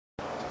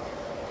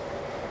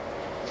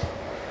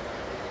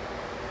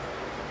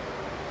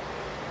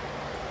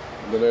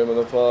In the name of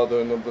the Father,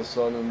 and of the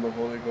Son, and the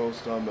Holy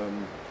Ghost.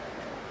 Amen.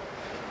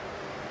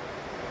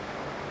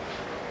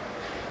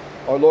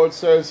 Our Lord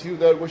says, "He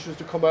that wishes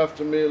to come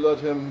after me,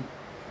 let him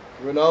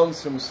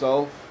renounce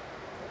himself,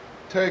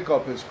 take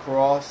up his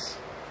cross,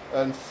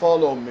 and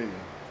follow me."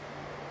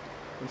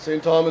 And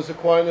St. Thomas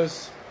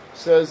Aquinas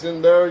says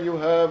in there you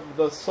have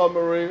the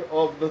summary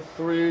of the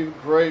three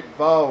great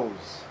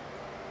vows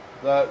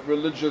that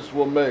religious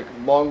will make,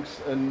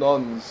 monks and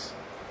nuns.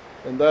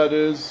 And that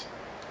is,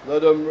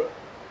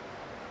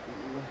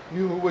 he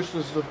who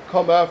wishes to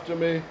come after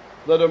me,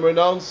 let him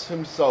renounce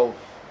himself,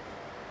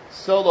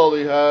 sell all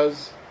he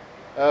has,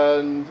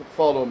 and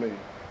follow me.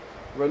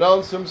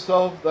 Renounce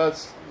himself,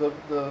 that's the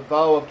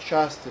vow of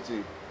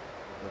chastity.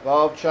 The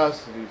vow of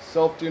chastity,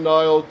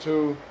 self-denial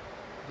to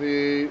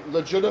the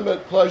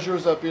legitimate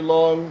pleasures that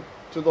belong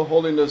to the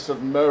holiness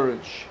of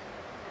marriage.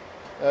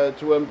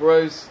 To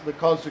embrace the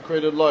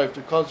consecrated life,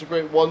 to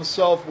consecrate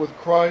oneself with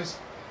Christ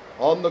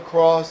on the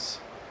cross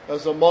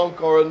as a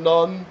monk or a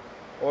nun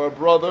or a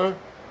brother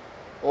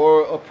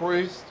or a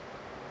priest,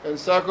 and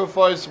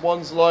sacrifice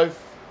one's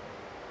life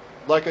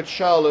like a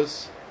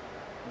chalice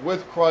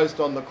with Christ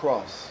on the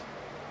cross.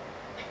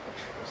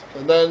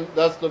 And then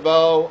that's the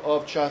vow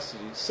of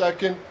chastity.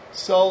 Second,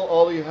 sell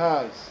all he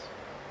has.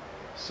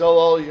 Sell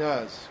all he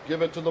has.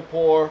 Give it to the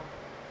poor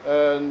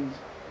and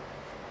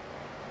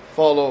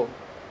follow.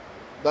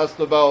 That's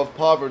the vow of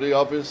poverty,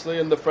 obviously.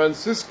 And the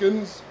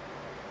Franciscans,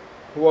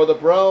 who are the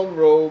brown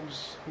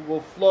robes, who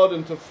will flood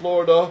into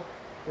Florida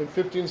in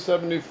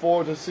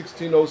 1574 to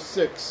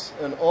 1606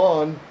 and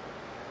on,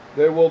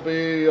 they will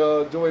be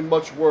doing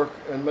much work,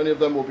 and many of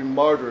them will be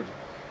martyred.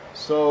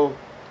 So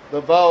the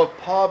vow of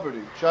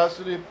poverty,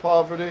 chastity,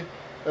 poverty,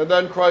 and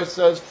then Christ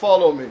says,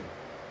 "Follow me."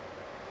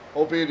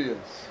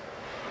 Obedience.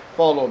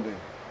 Follow me.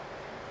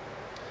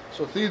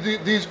 So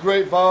these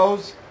great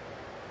vows,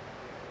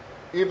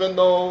 even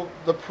though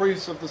the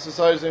priests of the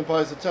Society of St.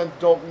 Pius X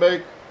don't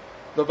make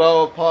the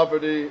vow of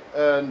poverty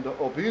and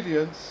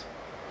obedience,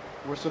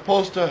 we're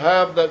supposed to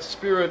have that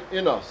spirit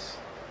in us.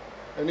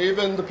 And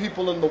even the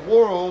people in the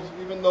world,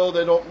 even though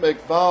they don't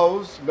make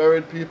vows,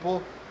 married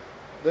people,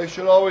 they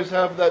should always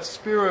have that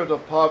spirit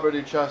of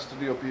poverty,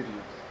 chastity,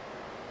 obedience.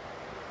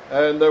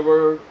 And there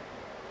were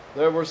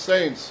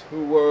saints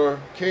who were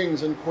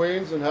kings and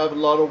queens and had a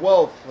lot of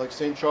wealth, like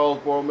St. Charles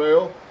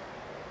Borromeo.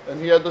 And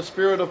he had the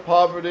spirit of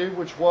poverty,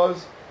 which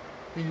was,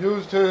 he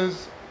used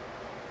his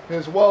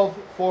wealth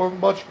for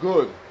much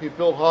good. He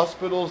built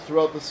hospitals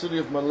throughout the city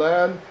of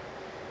Milan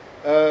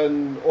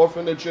and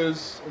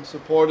orphanages, and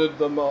supported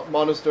the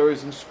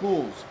monasteries and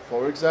schools,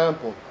 for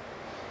example.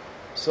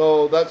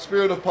 So that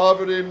spirit of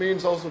poverty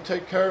means also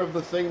take care of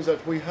the things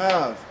that we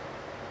have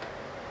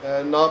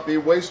and not be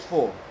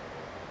wasteful.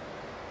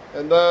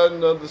 And then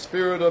the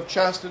spirit of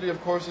chastity,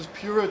 of course, is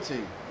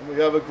purity. And we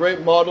have a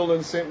great model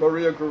in St.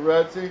 Maria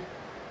Goretti.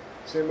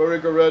 St. Maria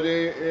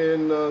Goretti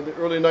in the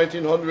early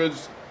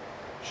 1900s,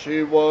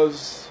 she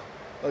was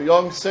a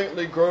young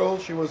saintly girl.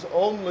 She was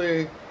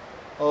only,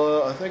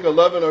 I think,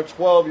 11 or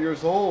 12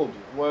 years old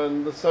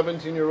when the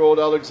 17-year-old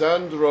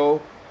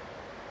Alexandro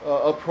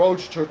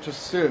approached her to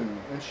sin.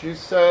 And she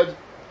said,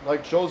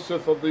 like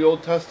Joseph of the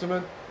Old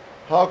Testament,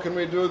 "How can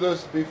we do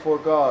this before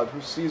God,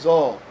 who sees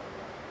all?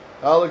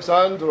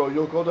 Alexandro,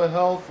 you'll go to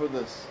hell for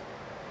this."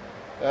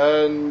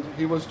 And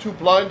he was too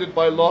blinded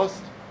by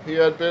lust. He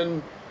had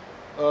been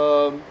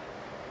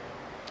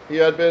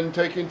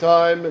taking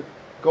time,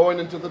 going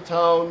into the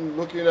town,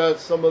 looking at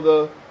some of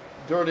the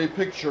dirty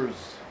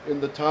pictures in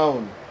the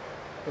town.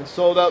 And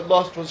so that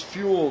lust was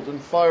fueled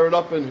and fired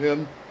up in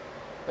him.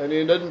 And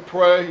he didn't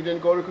pray, he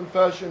didn't go to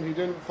confession, he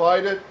didn't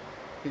fight it.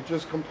 He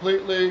just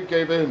completely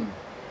gave in.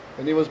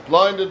 And he was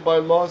blinded by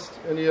lust,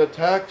 and he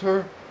attacked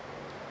her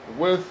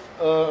with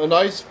an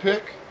ice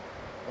pick,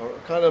 or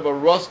kind of a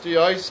rusty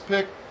ice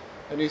pick,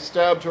 and he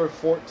stabbed her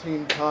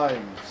 14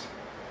 times.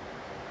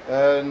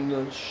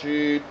 And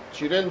she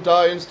didn't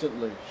die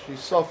instantly. She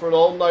suffered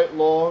all night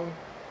long.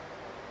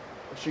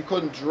 She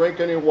couldn't drink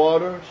any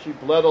water. She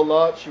bled a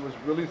lot. She was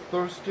really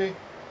thirsty.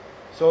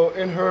 So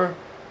in her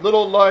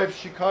little life,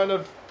 she kind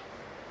of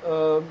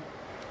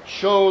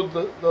showed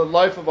the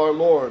life of our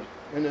Lord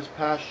in his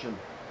passion.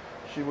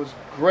 She was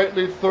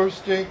greatly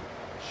thirsty.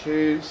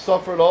 She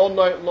suffered all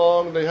night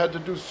long. They had to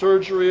do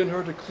surgery in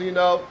her to clean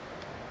out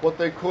what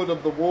they could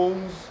of the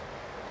wounds.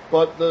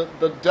 But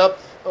the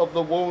depth of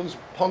the wounds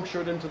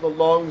punctured into the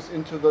lungs,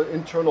 into the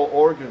internal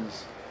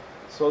organs.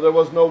 So there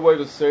was no way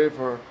to save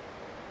her.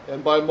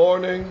 And by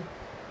morning,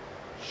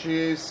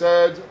 she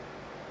said,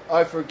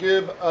 "I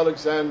forgive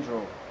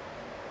Alexandro."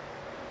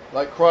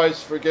 Like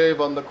Christ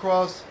forgave on the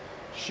cross,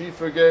 she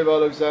forgave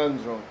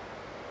Alexandro.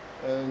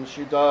 And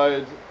she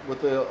died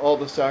with all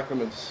the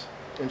sacraments.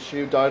 And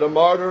she died a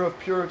martyr of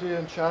purity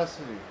and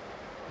chastity.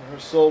 And her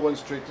soul went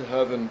straight to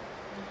heaven.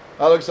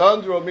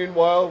 Alexandro,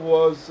 meanwhile,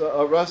 was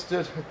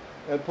arrested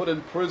and put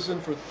in prison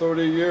for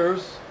 30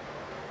 years.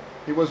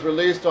 He was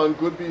released on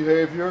good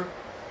behavior,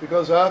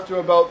 because after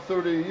about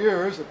 30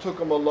 years, it took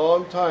him a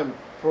long time.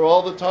 For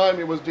all the time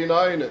he was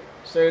denying it,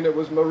 saying it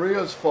was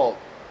Maria's fault.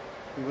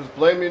 He was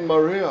blaming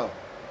Maria.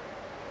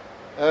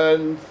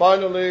 And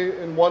finally,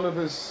 in one of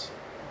his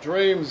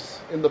dreams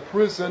in the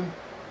prison,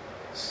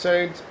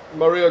 Saint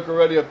Maria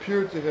Goretti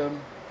appeared to him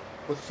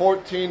with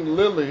 14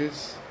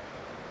 lilies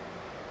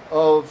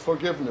of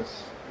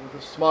forgiveness,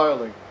 with a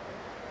smiling.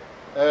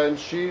 And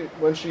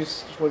when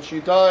she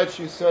died,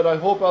 she said, "I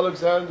hope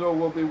Alexandro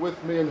will be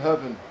with me in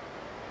heaven."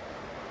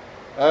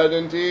 And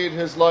indeed,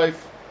 his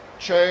life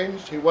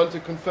changed. He went to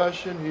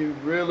confession. He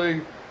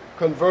really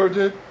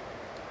converted.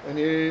 And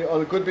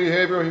on good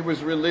behavior, he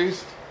was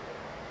released.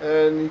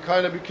 And he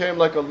kind of became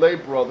like a lay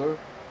brother.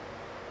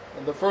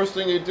 And the first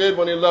thing he did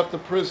when he left the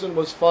prison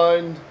was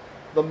find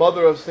the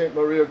mother of St.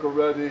 Maria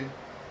Goretti.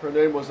 Her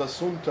name was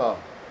Assunta.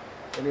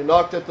 And he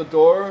knocked at the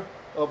door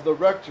of the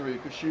rectory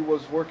because she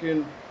was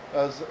working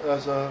as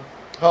a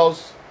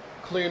house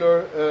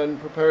cleaner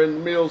and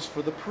preparing meals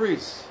for the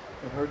priests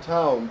in her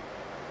town.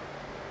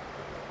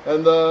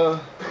 And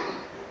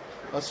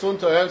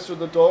Assunta answered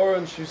the door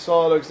and she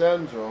saw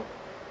Alexandro.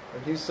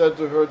 And he said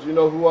to her, "Do you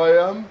know who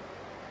I am?"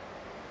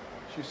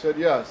 She said,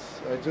 "Yes,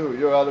 I do.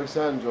 You're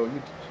Alexandro.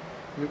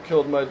 You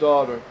killed my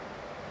daughter."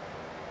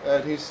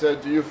 And he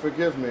said, "Do you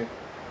forgive me?"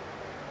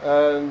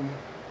 And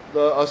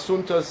the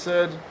Assunta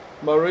said,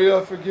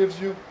 "Maria forgives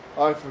you,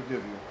 I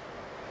forgive you."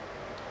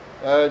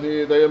 And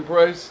they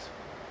embraced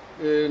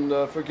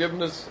in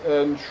forgiveness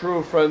and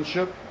true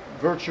friendship,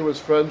 virtuous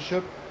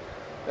friendship.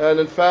 And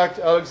in fact,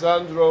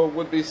 Alexandro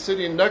would be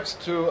sitting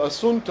next to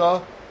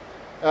Assunta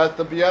at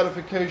the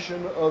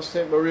beatification of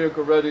St. Maria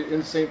Goretti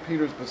in St.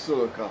 Peter's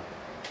Basilica.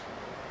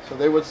 So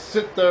they would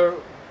sit there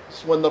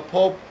when the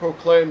Pope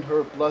proclaimed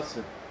her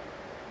blessed.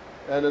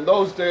 And in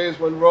those days,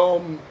 when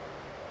Rome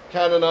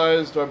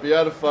canonized or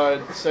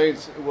beatified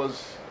saints,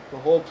 the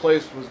whole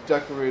place was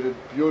decorated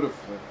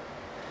beautifully.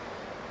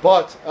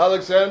 But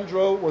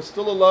Alexandro was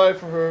still alive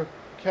for her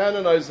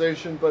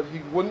canonization, but he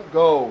wouldn't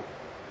go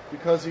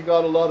because he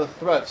got a lot of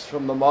threats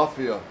from the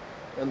mafia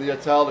and the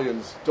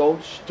Italians.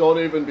 Don't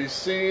even be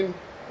seen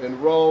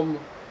in Rome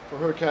for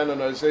her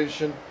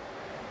canonization.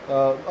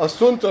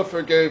 Assunta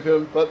forgave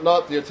him, but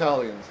not the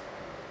Italians.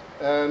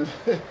 And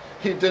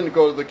he didn't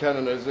go to the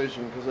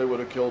canonization because they would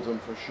have killed him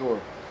for sure.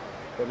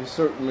 But he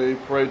certainly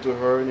prayed to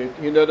her, and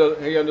he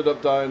ended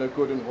up dying a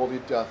good and holy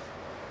death.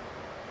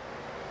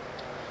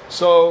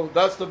 So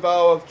that's the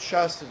vow of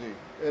chastity.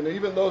 And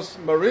even though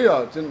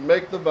Maria didn't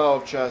make the vow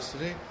of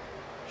chastity,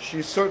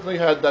 she certainly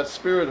had that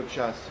spirit of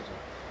chastity.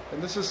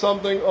 And this is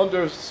something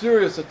under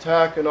serious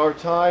attack in our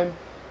time.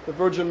 The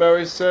Virgin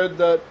Mary said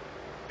that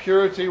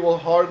purity will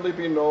hardly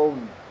be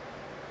known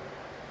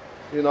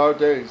in our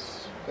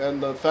days.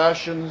 And the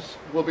fashions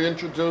will be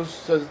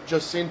introduced, says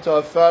Jacinta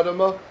of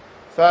Fatima.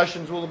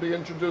 Fashions will be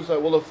introduced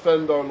that will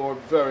offend our Lord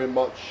very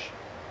much.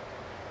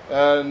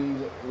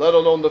 And let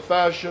alone the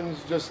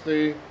fashions, just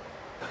the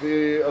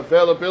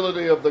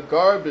availability of the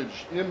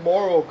garbage,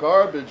 immoral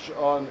garbage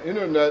on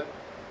internet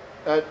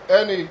at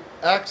any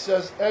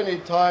access, any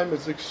time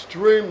is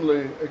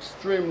extremely,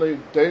 extremely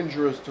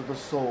dangerous to the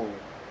soul.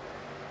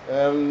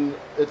 And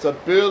it's $1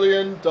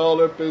 billion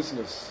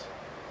business.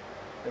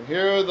 And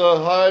here the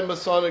high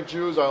Masonic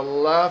Jews are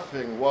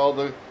laughing while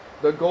the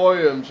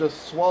Goyim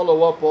just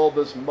swallow up all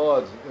this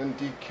mud and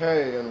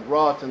decay and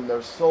rot in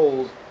their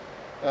souls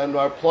and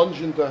are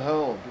plunged into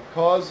hell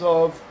because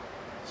of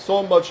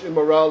so much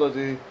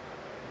immorality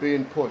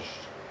being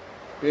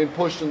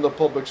pushed in the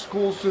public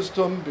school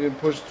system, being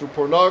pushed through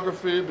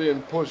pornography,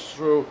 being pushed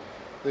through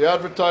the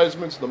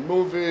advertisements, the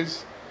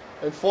movies,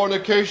 and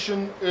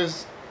fornication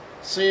is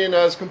seen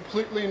as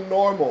completely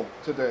normal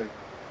today.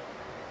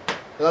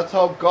 That's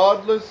how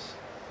godless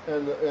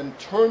and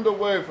turned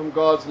away from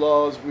God's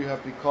laws we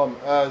have become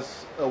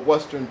as a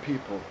Western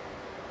people.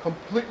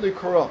 Completely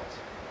corrupt.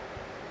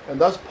 And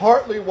that's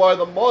partly why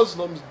the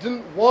Muslims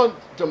didn't want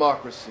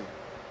democracy.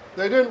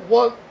 They didn't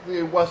want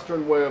the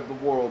Western way of the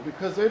world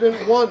because they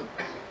didn't want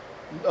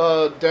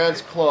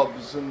dance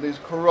clubs and these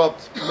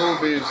corrupt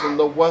movies and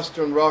the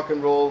Western rock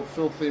and roll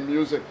filthy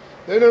music.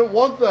 They didn't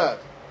want that.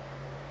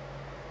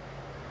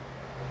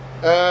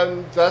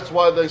 And that's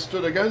why they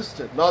stood against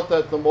it. Not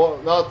that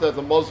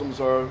the Muslims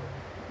are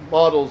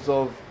models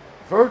of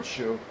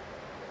virtue,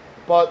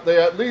 but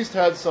they at least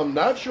had some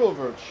natural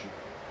virtue.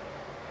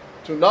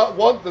 To not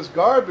want this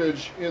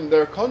garbage in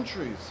their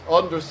countries,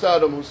 under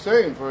Saddam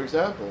Hussein, for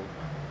example.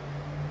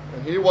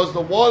 And he was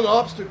the one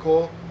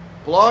obstacle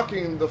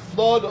blocking the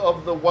flood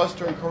of the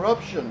Western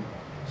corruption.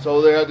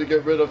 So they had to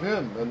get rid of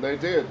him, and they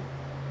did.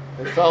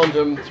 They found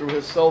him through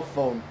his cell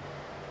phone,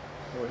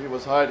 where he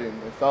was hiding.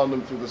 They found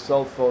him through the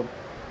cell phone.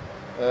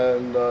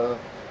 And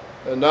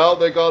now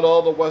they got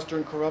all the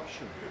Western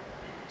corruption,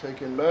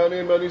 taking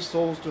many, many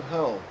souls to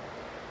hell.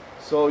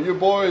 So you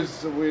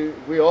boys,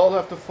 we all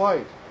have to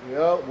fight.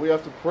 Yeah, we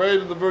have to pray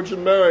to the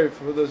Virgin Mary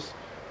for this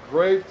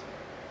great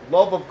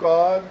love of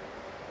God,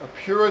 a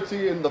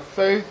purity in the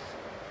faith,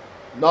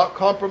 not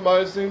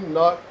compromising,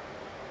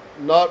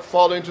 not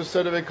falling to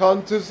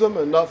sedevacantism,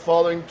 and not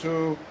falling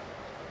to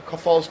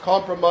false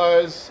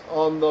compromise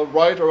on the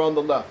right or on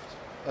the left.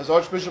 As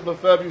Archbishop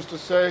Lefebvre used to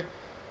say,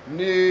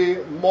 ni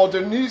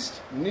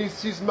moderniste, ni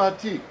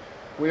schismatique.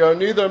 We are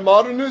neither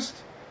modernist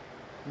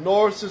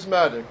nor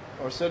schismatic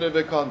or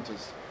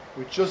sedevacantists.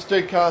 We just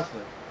stay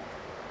Catholic.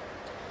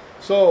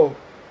 So,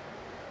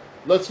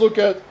 let's look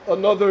at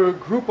another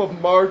group of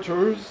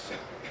martyrs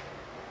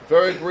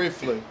very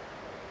briefly.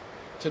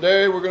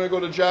 Today we're going to go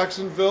to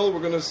Jacksonville. We're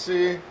going to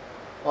see,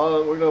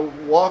 we're going to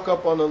walk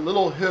up on a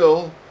little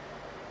hill,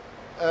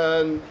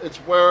 and it's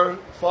where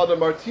Father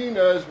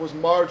Martinez was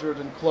martyred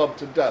and clubbed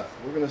to death.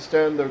 We're going to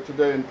stand there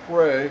today and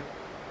pray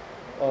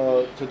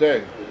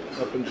today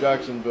up in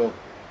Jacksonville.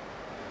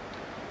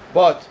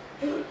 But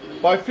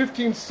by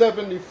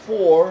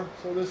 1574,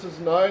 so this is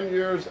 9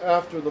 years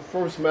after the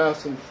first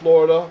Mass in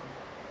Florida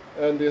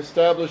and the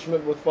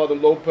establishment with Father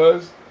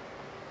Lopez,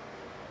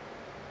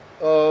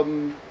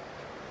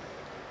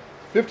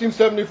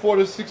 1574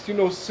 to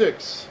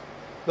 1606,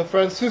 the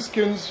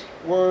Franciscans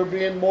were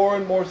being more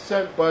and more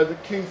sent by the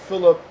King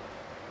Philip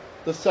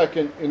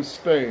II in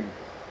Spain.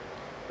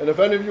 And if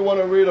any of you want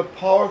to read a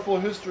powerful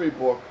history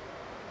book,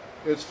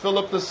 it's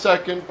Philip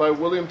II by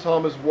William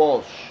Thomas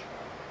Walsh.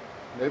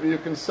 Maybe you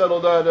can settle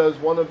that as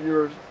one of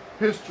your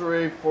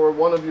history for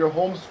one of your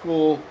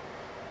homeschool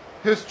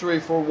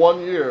history for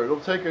 1 year. It'll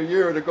take a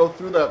year to go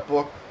through that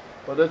book,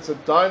 but it's a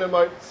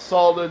dynamite,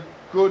 solid,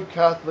 good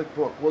Catholic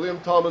book. William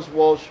Thomas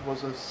Walsh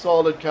was a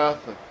solid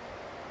Catholic.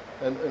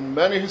 And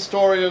many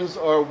historians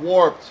are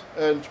warped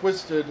and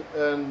twisted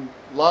and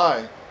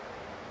lie.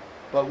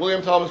 But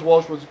William Thomas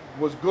Walsh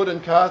was good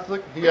and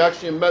Catholic. He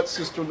actually met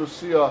Sister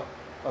Lucia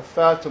of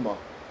Fatima.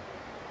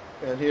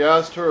 And he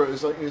asked her,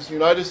 is the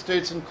United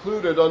States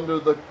included under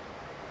the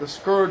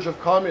scourge of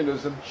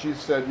communism? She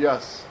said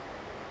yes.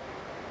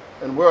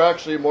 And we're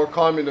actually more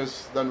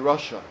communist than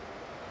Russia.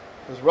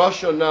 Because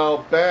Russia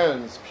now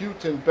bans,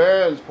 Putin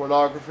bans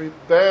pornography,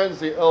 bans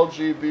the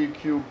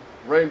LGBTQ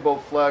rainbow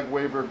flag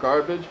waver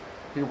garbage.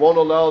 He won't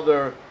allow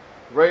their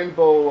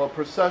rainbow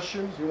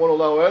processions. He won't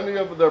allow any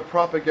of their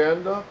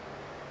propaganda.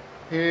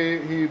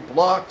 He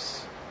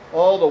blocks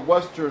all the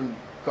Western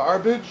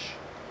garbage.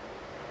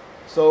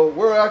 So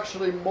we're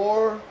actually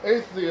more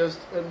atheist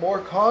and more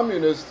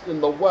communist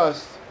in the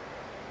West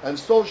and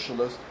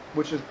socialist,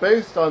 which is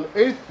based on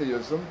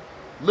atheism,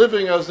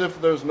 living as if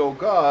there's no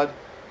God.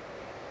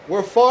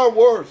 We're far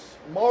worse,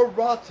 more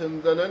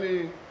rotten than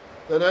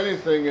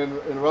anything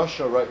in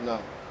Russia right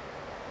now.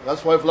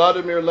 That's why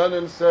Vladimir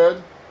Lenin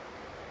said,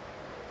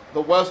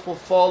 the West will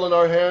fall in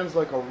our hands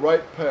like a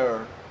ripe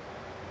pear.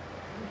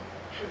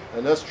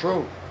 And that's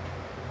true.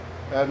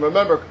 And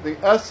remember, the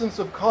essence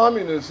of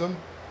communism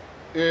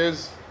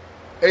is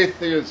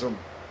atheism.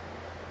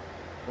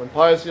 When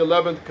Pius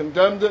XI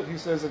condemned it, he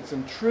says it's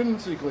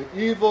intrinsically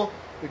evil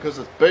because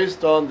it's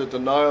based on the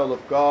denial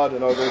of God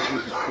and our Lord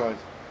Jesus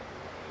Christ.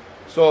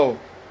 So,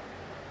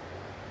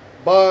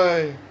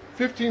 by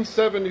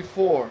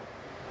 1574,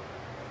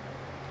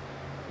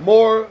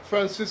 more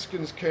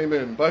Franciscans came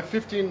in. By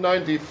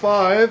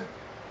 1595,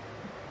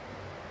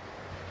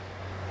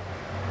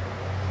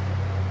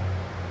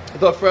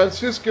 the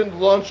Franciscans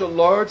launched a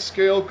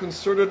large-scale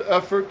concerted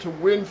effort to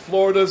win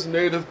Florida's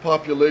native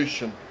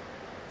population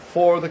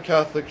for the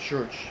Catholic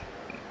Church.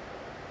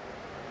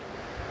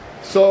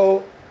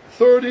 So,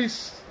 30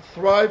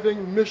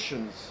 thriving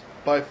missions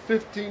by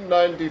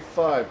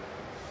 1595.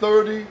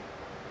 30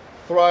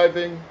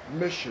 thriving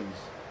missions.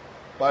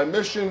 By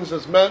missions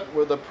is meant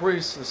where the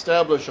priests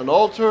establish an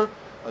altar,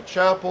 a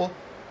chapel,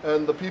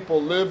 and the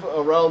people live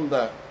around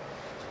that.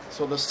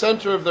 So the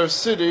center of their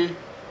city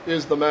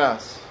is the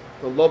Mass,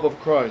 the love of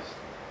Christ,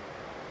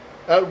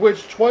 at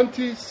which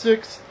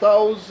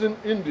 26,000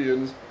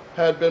 Indians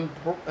had been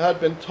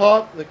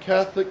taught the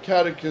Catholic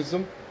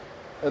Catechism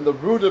and the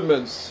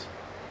rudiments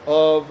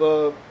of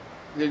the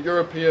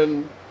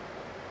European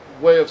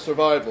way of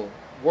survival,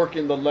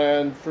 working the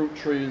land, fruit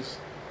trees,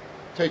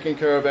 taking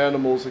care of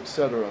animals,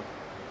 etc.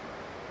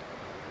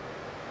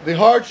 The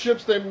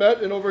hardships they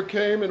met and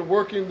overcame in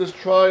working this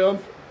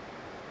triumph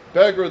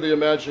beggar the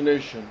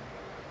imagination.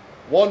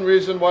 One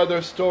reason why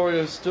their story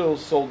is still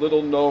so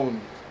little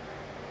known.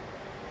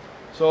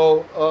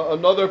 So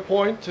another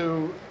point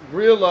to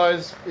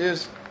realize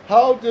is,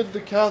 how did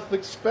the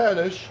Catholic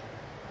Spanish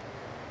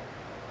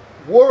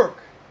work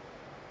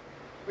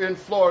in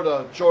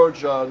Florida,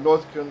 Georgia,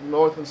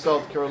 North and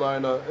South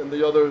Carolina, and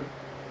the other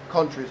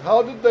countries?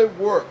 How did they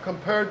work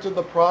compared to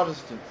the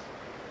Protestants?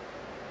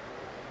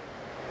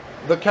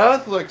 The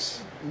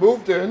Catholics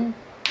moved in,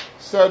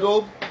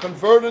 settled,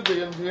 converted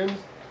the Indians,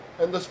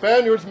 and the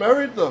Spaniards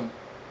married them.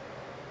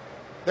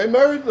 They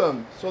married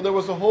them. So there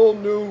was a whole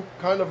new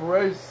kind of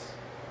race.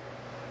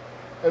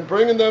 And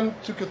bringing them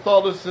to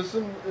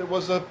Catholicism, it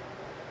was a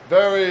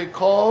very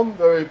calm,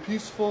 very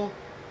peaceful,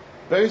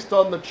 based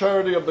on the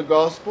charity of the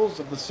Gospels,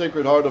 of the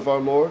Sacred Heart of our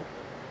Lord.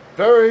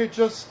 Very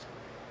just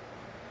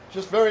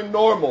very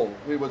normal,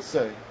 we would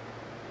say.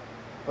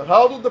 But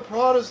how did the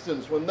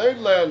Protestants, when they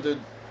landed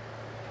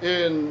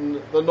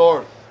in the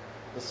north,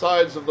 the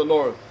sides of the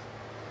north,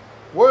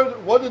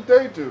 what did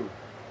they do?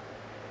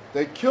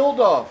 They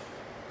killed off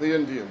the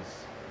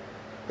Indians.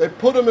 They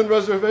put them in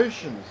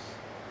reservations.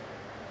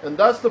 And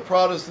that's the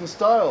Protestant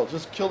style,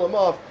 just kill them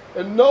off.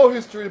 And no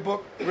history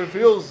book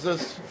reveals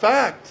this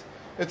fact.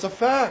 It's a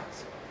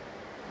fact.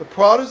 The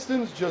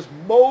Protestants just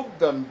mowed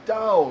them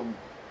down,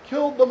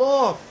 killed them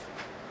off.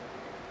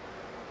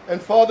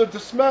 And Father de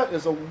Smet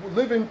is a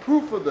living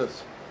proof of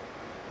this.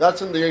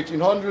 That's in the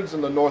 1800s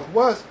in the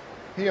Northwest.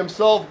 He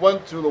himself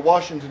went to the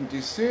Washington,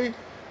 D.C.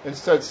 and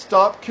said,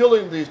 stop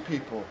killing these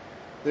people.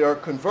 They are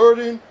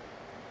converting.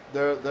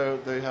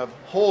 They have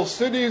whole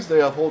cities. They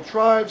have whole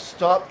tribes.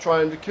 Stop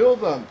trying to kill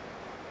them.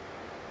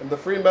 And the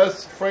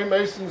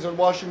Freemasons in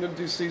Washington,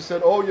 D.C.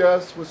 said, oh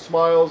yes, with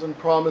smiles and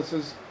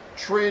promises,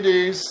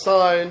 treaties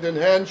signed and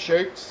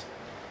handshakes,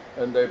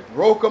 and they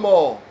broke them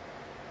all.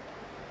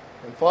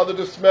 And Father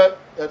de Smet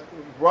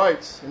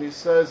writes, and he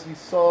says he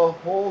saw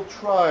whole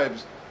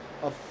tribes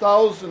of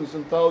thousands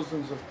and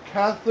thousands of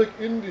Catholic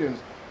Indians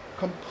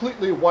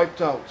completely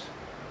wiped out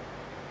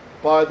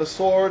by the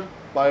sword,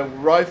 by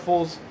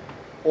rifles,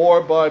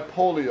 or by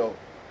polio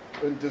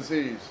and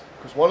disease.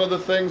 Because one of the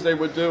things they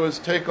would do is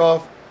take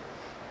off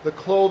the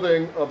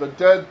clothing of a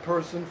dead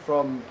person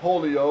from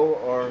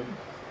polio or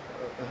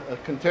a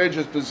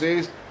contagious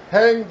disease,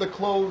 hang the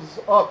clothes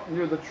up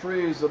near the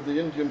trees of the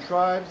Indian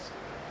tribes.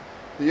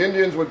 The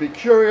Indians would be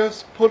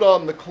curious, put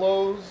on the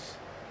clothes,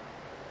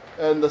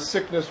 and the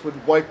sickness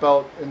would wipe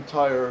out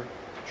entire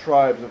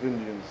tribes of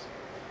Indians.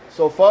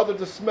 So Father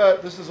de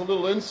Smet, this is a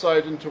little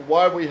insight into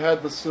why we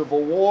had the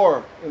Civil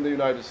War in the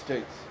United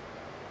States.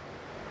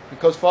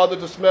 Because Father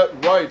de Smet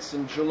writes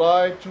in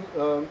July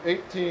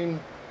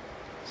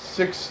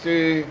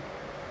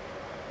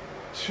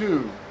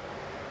 1862,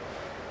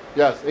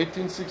 yes,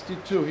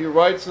 1862, he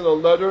writes in a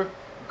letter,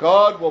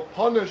 God will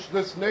punish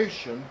this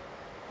nation,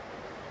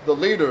 the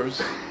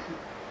leaders,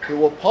 he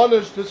will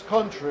punish this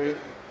country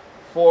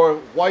for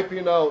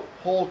wiping out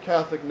whole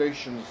Catholic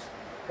nations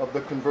of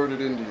the converted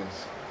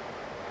Indians.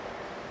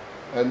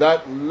 And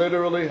that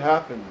literally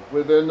happened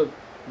within,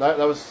 that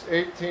was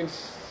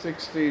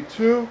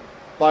 1862.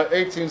 By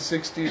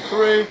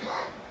 1863,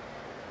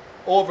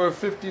 over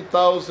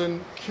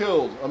 50,000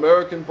 killed,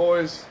 American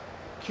boys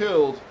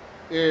killed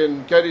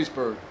in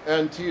Gettysburg,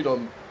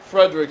 Antietam,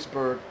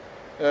 Fredericksburg,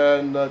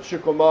 and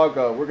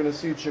Chickamauga. We're going to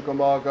see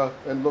Chickamauga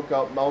and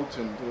Lookout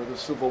Mountain where the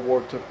Civil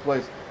War took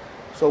place.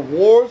 So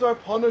wars are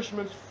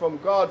punishments from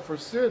God for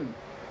sin.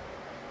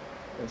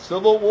 And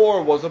Civil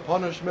War was a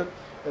punishment,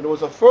 and it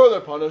was a further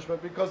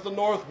punishment because the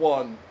North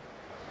won.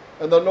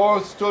 And the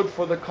North stood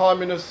for the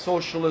communist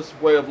socialist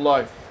way of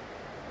life,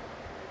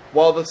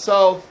 while the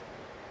South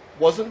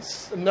wasn't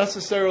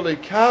necessarily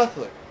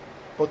Catholic,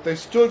 but they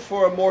stood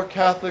for a more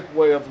Catholic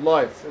way of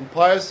life. And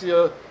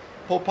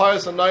Pope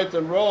Pius IX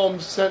in Rome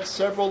sent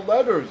several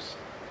letters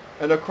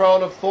and a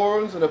crown of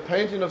thorns and a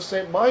painting of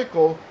St.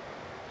 Michael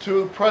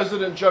to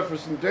President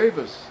Jefferson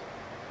Davis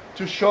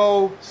to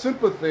show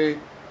sympathy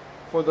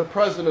for the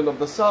president of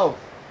the South.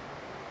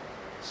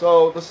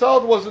 So the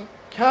South wasn't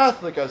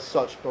Catholic as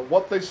such, but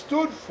what they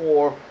stood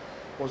for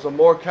was a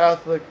more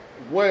Catholic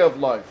way of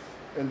life.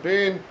 And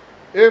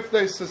if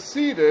they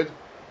seceded,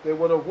 they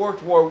would have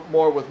worked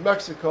more with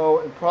Mexico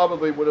and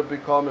probably would have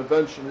become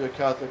eventually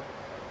a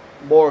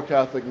more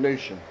Catholic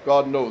nation.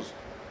 God knows.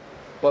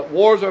 But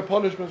wars are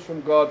punishments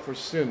from God for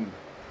sin.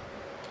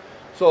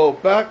 So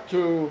back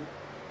to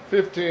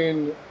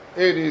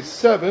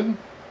 1587.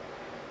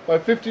 By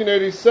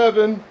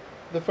 1587,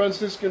 the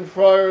Franciscan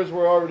friars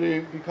were already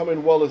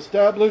becoming well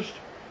established.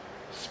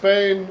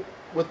 Spain,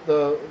 with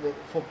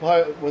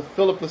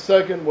Philip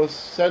II, was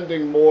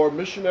sending more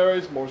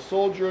missionaries, more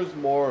soldiers,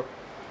 more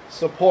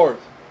support.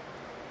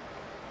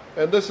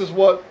 And this is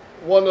what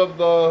one of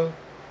the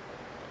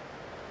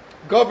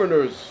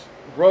governors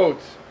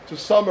wrote to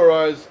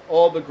summarize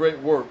all the great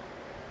work.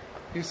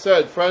 He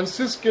said,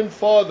 Franciscan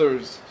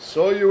fathers,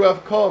 so you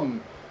have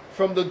come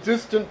from the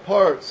distant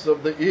parts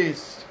of the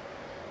East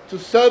to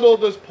settle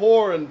this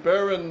poor and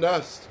barren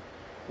nest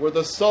where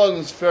the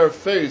sun's fair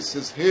face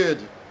is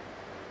hid.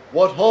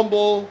 What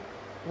humbly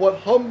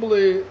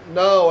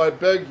now I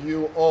beg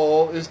you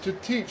all is to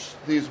teach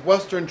these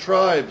Western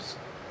tribes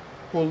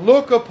who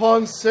look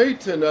upon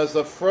Satan as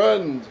a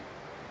friend,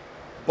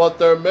 but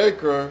their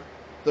Maker,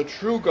 the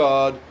true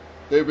God,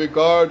 they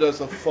regard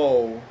as a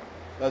foe,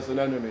 as an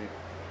enemy.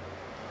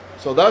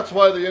 So that's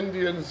why the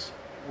Indians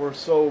were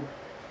so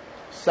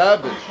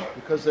savage,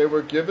 because they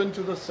were given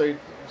to the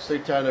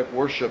satanic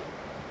worship.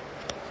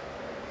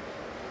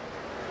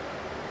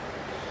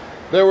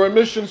 There were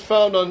missions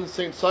found on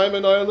St.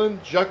 Simon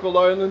Island, Jekyll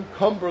Island,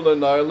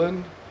 Cumberland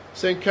Island,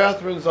 St.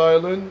 Catherine's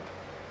Island,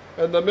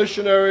 and the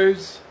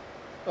missionaries,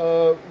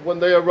 when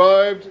they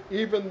arrived,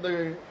 even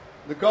the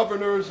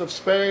governors of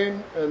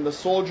Spain and the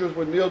soldiers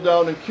would kneel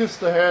down and kiss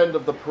the hand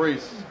of the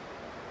priest.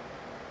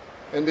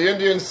 And the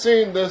Indians,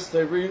 seeing this,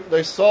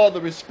 they saw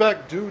the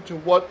respect due to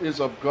what is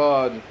of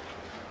God.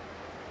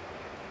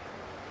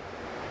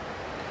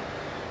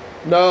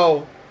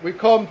 Now, we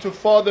come to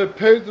Father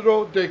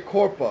Pedro de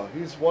Corpa.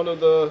 He's one of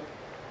the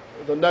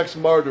next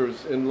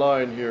martyrs in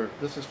line here.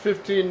 This is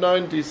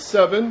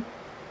 1597.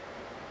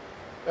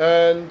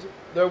 And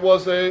there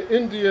was an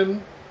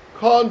Indian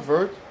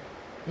convert.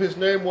 His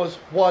name was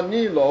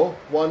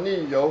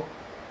Juanillo.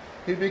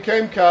 He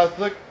became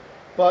Catholic,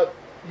 but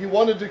he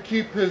wanted to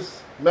keep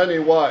his many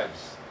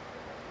wives.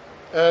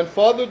 And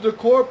Father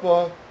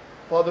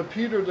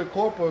Peter de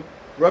Corpa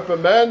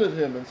reprimanded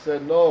him and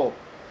said, no,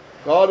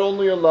 God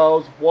only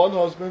allows one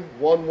husband,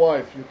 one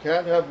wife. You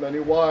can't have many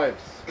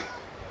wives.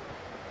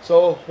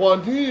 So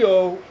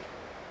Juanillo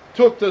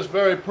took this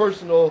very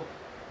personal,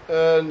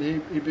 and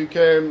he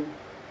became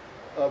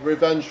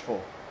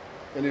revengeful,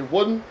 and he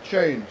wouldn't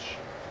change.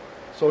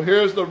 So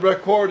here's the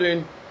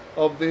recording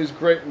of these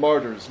great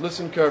martyrs.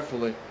 Listen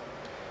carefully.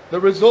 The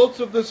results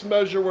of this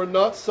measure were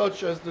not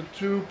such as the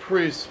two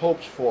priests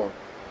hoped for.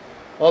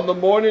 On the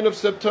morning of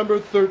September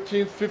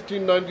 13,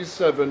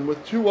 1597,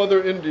 with two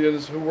other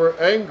Indians who were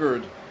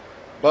angered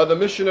by the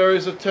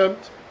missionaries'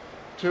 attempt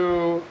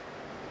to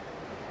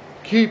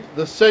keep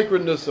the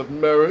sacredness of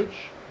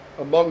marriage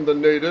among the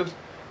natives,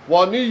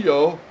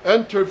 Juanillo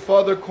entered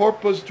Father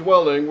Corpa's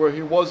dwelling where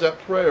he was at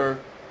prayer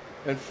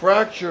and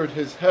fractured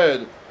his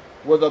head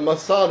with a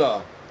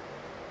masana,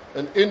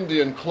 an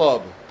Indian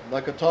club,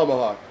 like a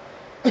tomahawk.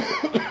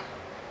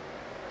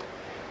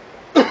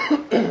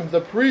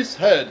 The priest's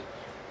head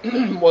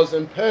was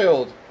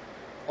impaled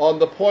on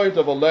the point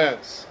of a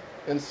lance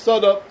and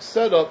set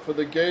up for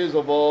the gaze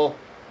of all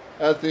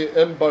at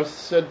the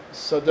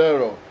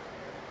embarcadero,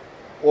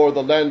 or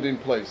the landing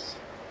place.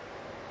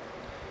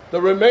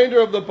 The remainder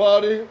of the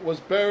body was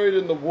buried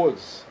in the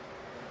woods.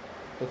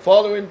 The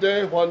following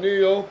day,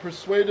 Juanillo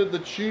persuaded the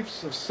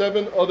chiefs of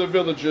 7 other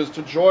villages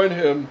to join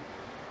him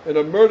in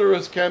a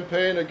murderous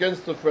campaign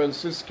against the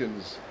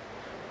Franciscans.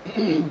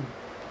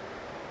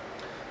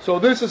 So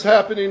this is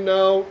happening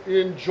now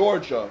in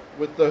Georgia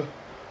with the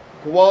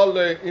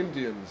Guale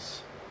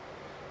Indians.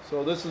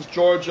 So this is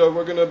Georgia.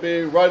 We're going to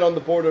be right on the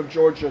border of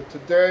Georgia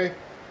today.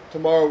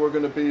 Tomorrow we're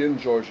going to be in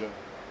Georgia.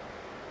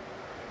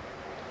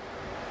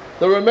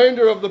 The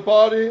remainder of the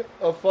body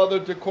of Father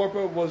de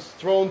Corpa was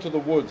thrown to the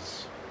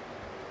woods.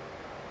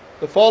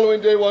 The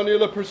following day,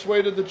 Juanillo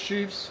persuaded the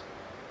chiefs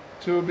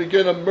to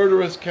begin a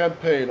murderous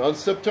campaign. On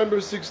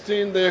September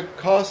 16, they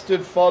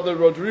accosted Father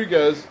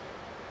Rodriguez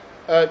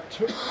at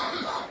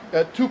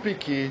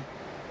Tupiqui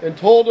and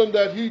told him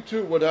that he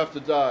too would have to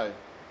die.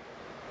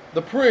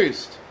 The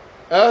priest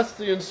asked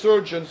the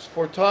insurgents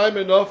for time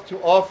enough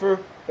to offer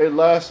a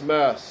last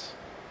mass,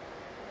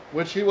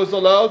 which he was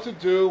allowed to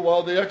do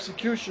while the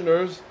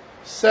executioners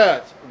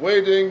sat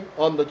waiting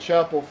on the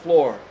chapel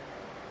floor.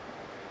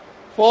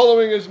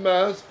 Following his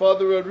mass,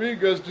 Father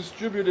Rodriguez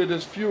distributed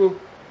his few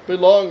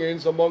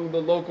belongings among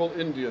the local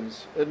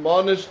Indians,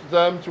 admonished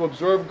them to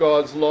observe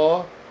God's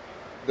law.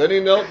 Then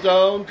he knelt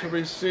down to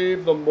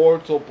receive the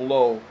mortal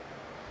blow.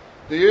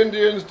 The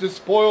Indians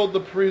despoiled the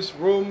priest's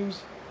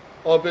rooms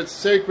of its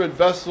sacred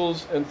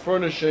vessels and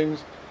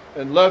furnishings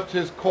and left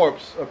his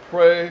corpse a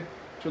prey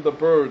to the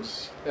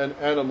birds and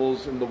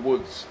animals in the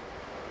woods.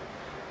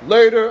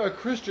 Later, a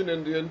Christian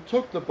Indian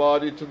took the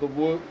body to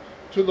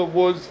the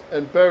woods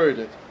and buried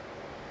it.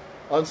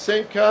 On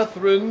St.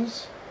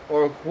 Catherine's,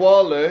 or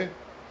Guale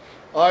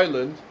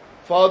Island,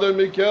 Father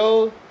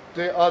Miguel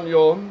de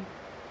Añón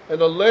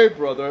and a lay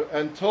brother,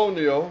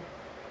 Antonio,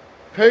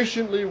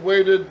 patiently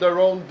waited their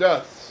own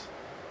deaths.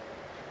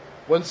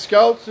 When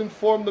scouts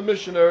informed the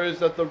missionaries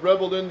that the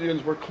rebel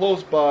Indians were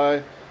close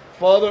by,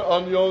 Father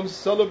Añón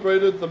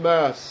celebrated the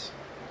Mass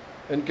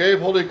and gave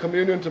Holy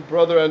Communion to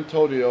Brother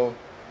Antonio.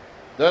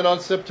 Then on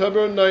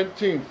September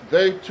 19th,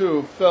 they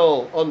too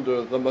fell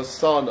under the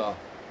masana,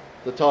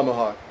 the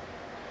tomahawk.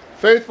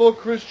 Faithful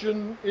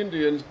Christian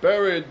Indians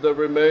buried the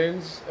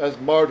remains as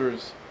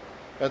martyrs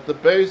at the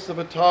base of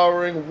a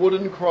towering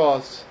wooden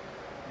cross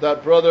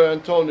that Brother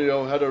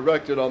Antonio had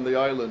erected on the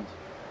island.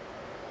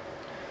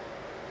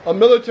 A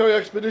military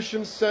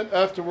expedition sent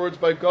afterwards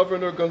by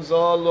Governor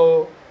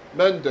Gonzalo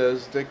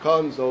Mendez de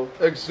Canzo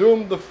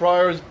exhumed the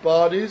friars'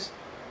 bodies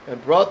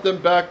and brought them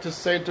back to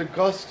St.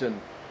 Augustine,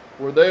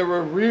 where they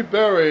were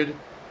reburied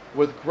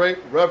with great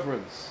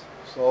reverence.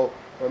 So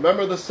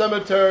remember the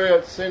cemetery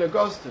at St.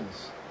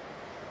 Augustine's,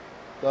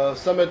 the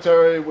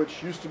cemetery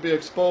which used to be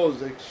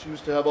exposed. They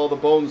used to have all the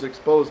bones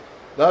exposed.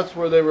 That's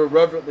where they were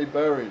reverently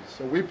buried.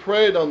 So we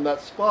prayed on that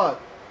spot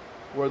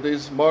where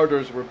these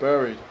martyrs were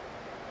buried.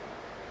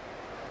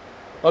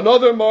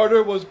 Another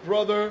martyr was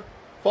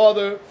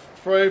Father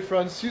Fray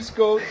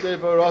Francisco de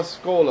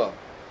Verascola.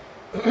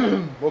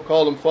 We'll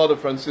call him Father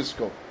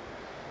Francisco.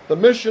 The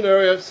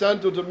missionary at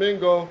Santo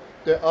Domingo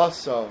de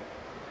Asau,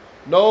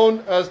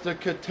 known as the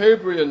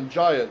Cantabrian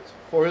giant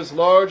for his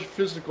large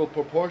physical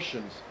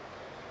proportions.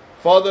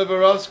 Father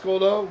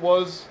Verascola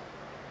was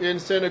in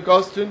St.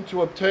 Augustine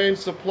to obtain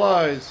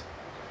supplies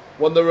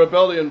when the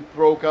rebellion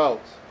broke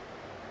out.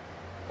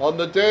 On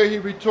the day he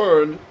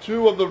returned,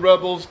 2 of the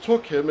rebels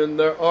took him in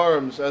their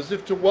arms as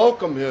if to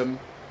welcome him,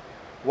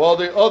 while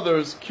the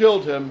others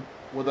killed him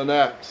with an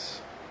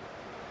axe.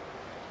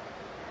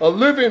 A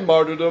living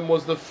martyrdom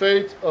was the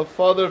fate of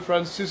Father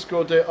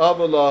Francisco de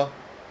Avila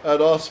at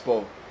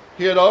Ospo.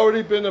 He had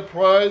already been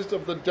apprised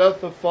of the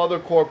death of Father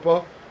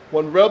Corpa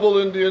when rebel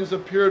Indians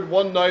appeared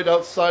one night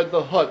outside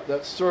the hut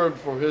that served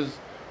for his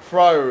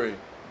friary,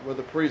 where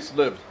the priest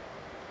lived.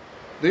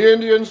 The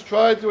Indians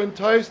tried to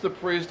entice the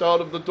priest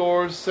out of the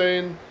doors,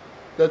 saying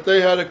that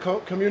they had a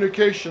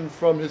communication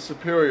from his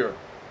superior.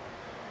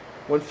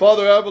 When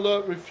Father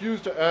Avila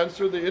refused to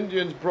answer, the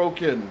Indians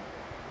broke in.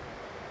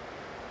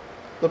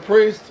 The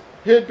priest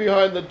hid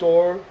behind the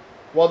door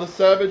while the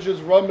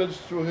savages rummaged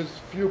through his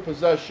few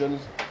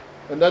possessions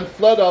and then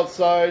fled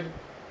outside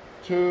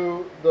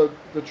to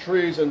the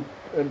trees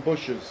and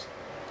bushes.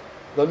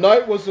 The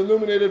night was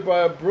illuminated by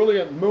a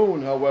brilliant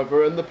moon,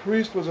 however, and the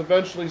priest was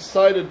eventually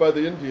sighted by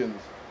the Indians,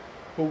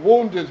 who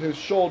wounded his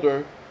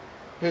shoulder,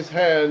 his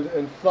hand,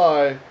 and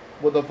thigh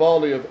with a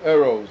volley of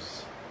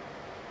arrows.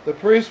 The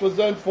priest was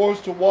then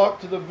forced to walk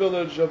to the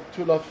village of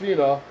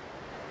Tulafina,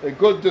 a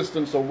good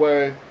distance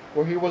away,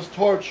 where he was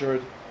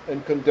tortured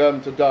and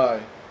condemned to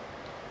die.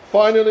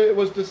 Finally, it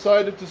was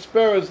decided to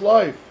spare his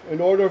life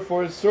in order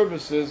for his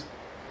services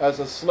as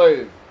a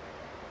slave.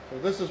 So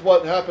this is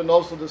what happened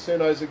also to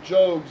St. Isaac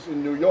Jogues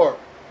in New York.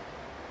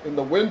 In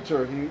the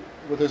winter,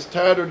 with his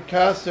tattered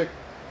cassock,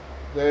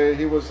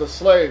 he was a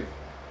slave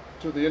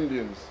to the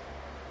Indians.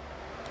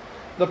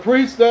 The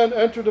priest then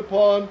entered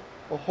upon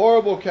a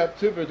horrible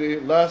captivity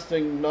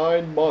lasting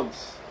 9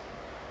 months.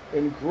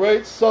 In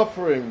great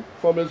suffering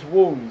from his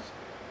wounds,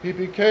 he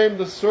became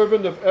the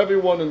servant of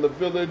everyone in the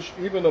village,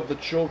 even of the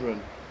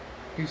children.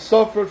 He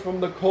suffered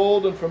from the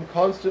cold and from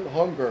constant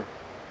hunger.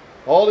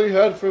 All he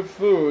had for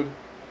food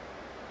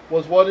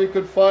was what he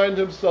could find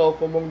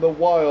himself among the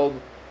wild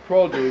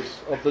produce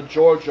of the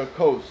Georgia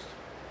coast.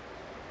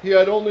 He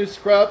had only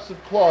scraps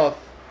of cloth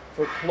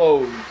for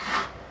clothes.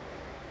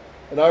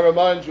 And I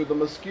remind you, the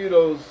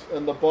mosquitoes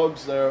and the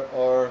bugs there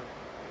are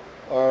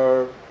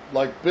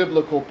like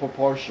biblical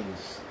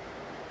proportions.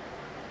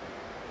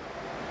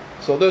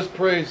 So this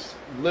priest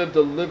lived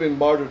a living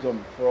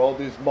martyrdom for all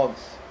these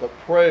months, but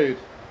prayed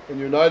and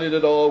united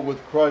it all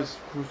with Christ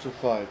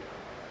crucified,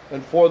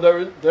 and for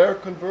their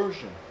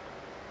conversion.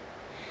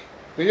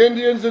 The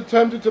Indians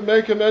attempted to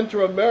make him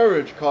enter a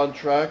marriage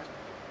contract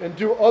and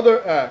do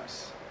other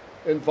acts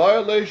in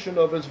violation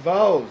of his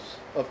vows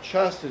of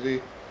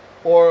chastity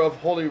or of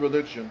holy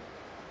religion.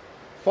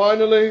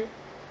 Finally,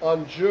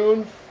 in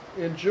June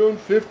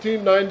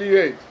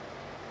 1598,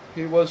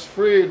 he was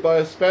freed by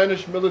a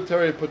Spanish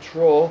military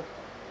patrol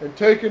and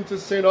taken to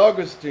St.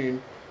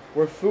 Augustine,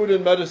 where food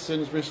and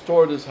medicines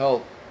restored his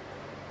health.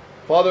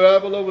 Father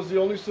Avila was the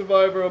only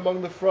survivor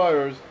among the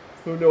friars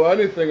who knew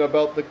anything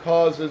about the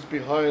causes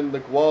behind the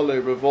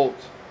Guale revolt.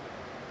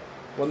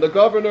 When the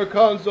governor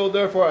Canzo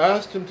therefore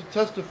asked him to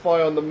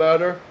testify on the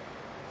matter,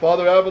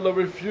 Father Avila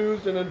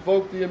refused and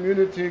invoked the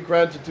immunity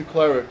granted to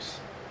clerics.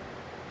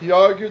 He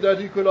argued that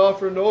he could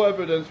offer no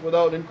evidence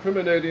without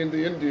incriminating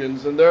the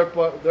Indians and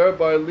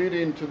thereby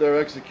leading to their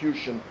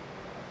execution,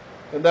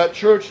 and that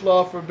church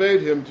law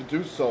forbade him to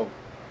do so.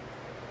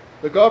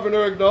 The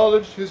governor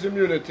acknowledged his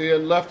immunity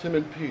and left him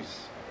in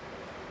peace.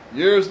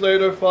 Years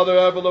later, Father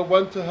Avila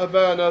went to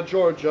Havana,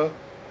 Georgia,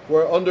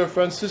 where under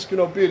Franciscan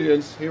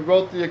obedience he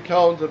wrote the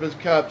account of his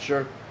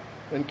capture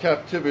and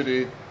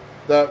captivity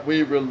that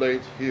we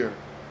relate here.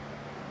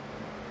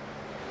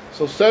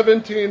 So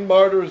 17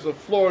 martyrs of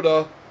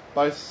Florida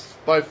by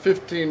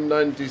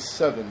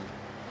 1597.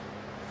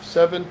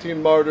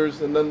 17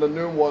 martyrs, and then the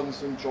new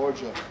ones in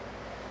Georgia.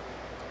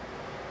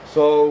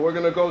 So we're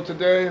going to go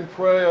today and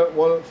pray at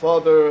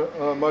Father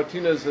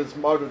Martinez's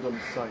martyrdom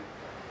site.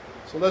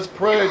 So let's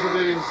pray to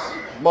these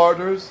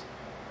martyrs,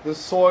 this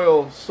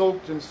soil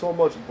soaked in so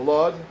much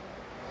blood,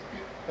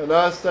 and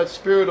ask that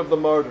spirit of the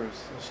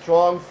martyrs, a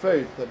strong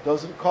faith that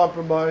doesn't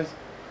compromise,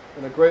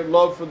 and a great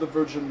love for the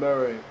Virgin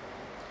Mary.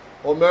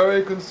 O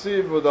Mary,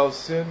 conceived without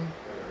sin.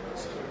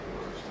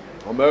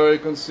 O Mary,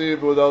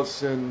 conceived without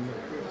sin.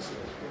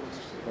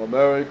 O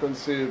Mary,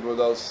 conceived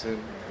without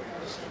sin.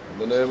 In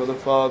the name of the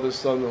Father,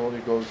 Son, and Holy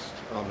Ghost.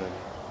 Amen.